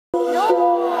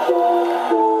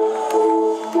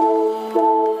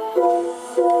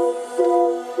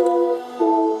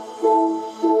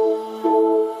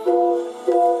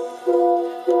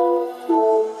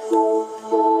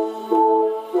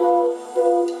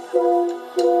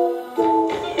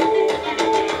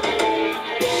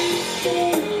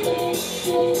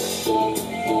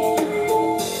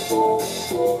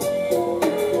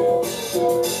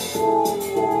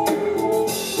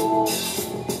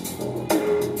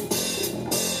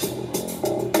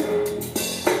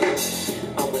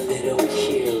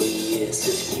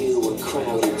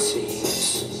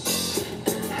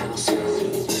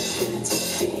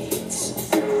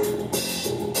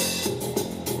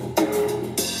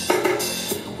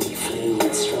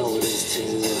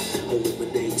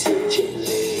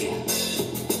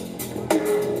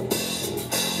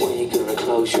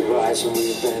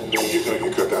you know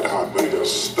you got that heart made of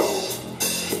stone.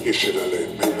 You should have let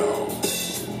me know.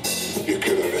 You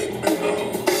could have let me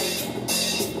know.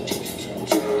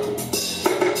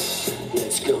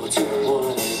 Let's go to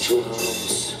one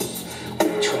drums.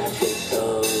 Where traffic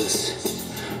goes.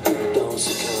 Who don't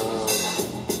succumb.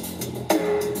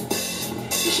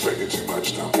 You're spending too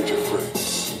much time with your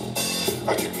friends.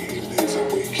 I give you evenings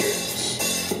and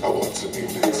weekends. I want some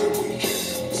evenings and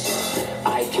weekends.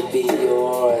 I could be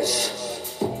yours.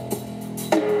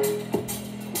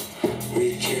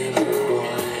 We can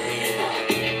rewind.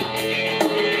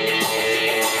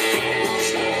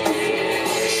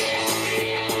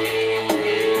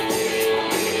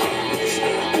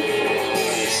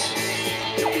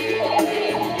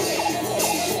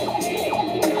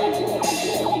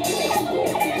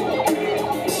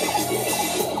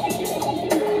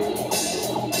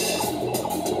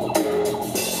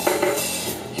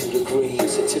 You agree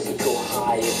it's a typical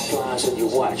high. It flies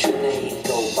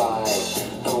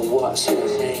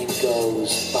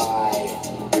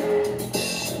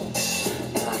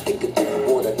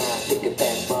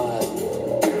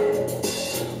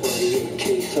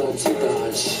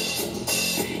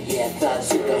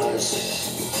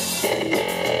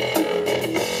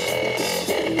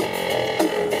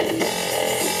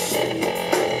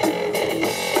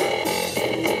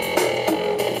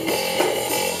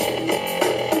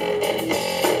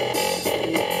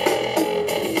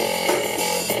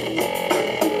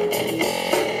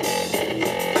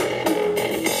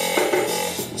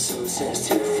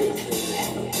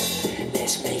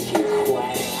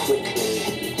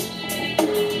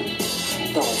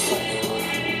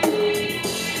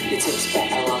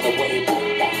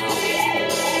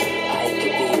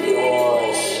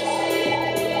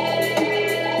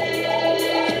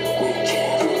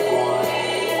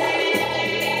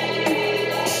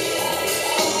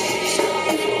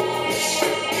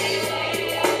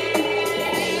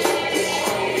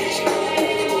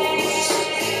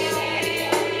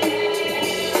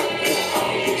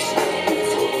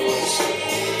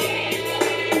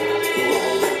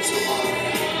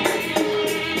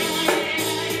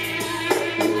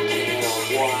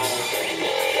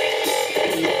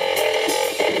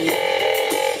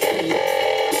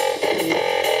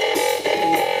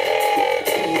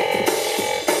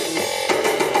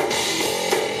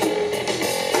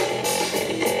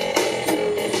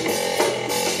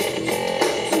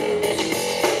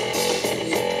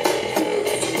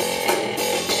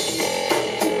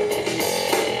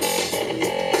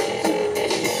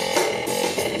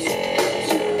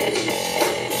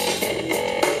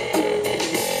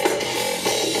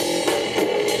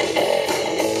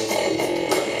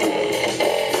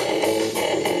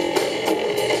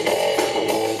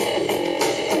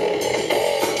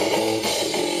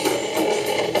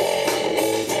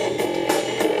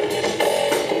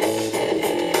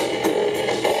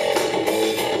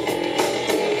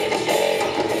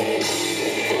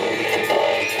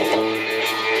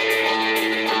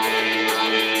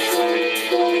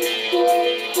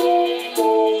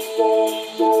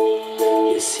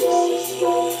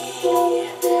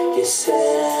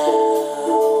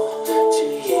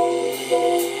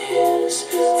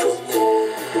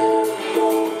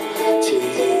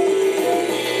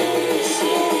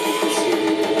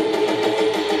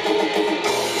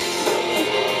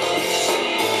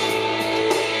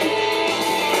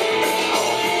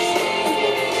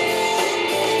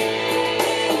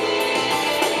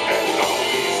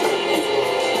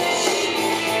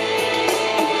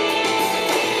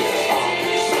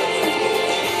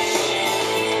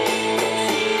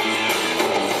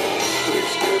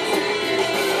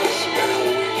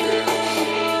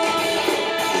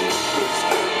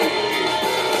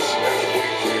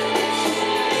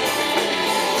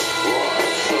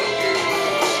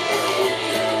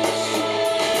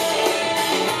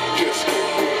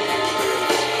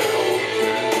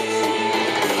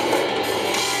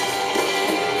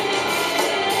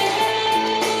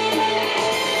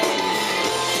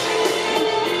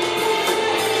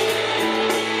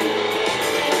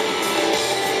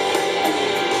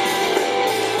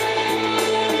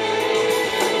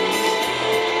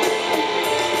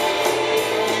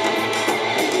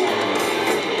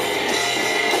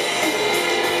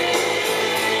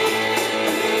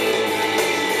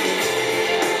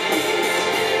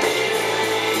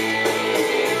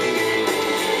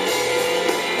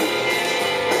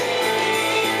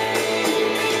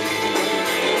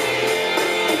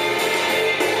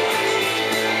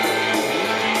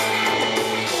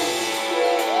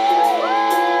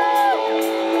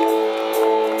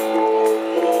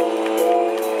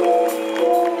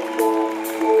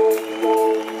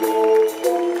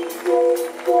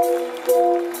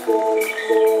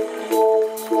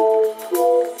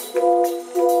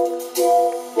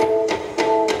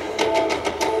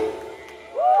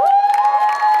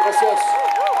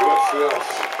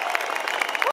Grazie.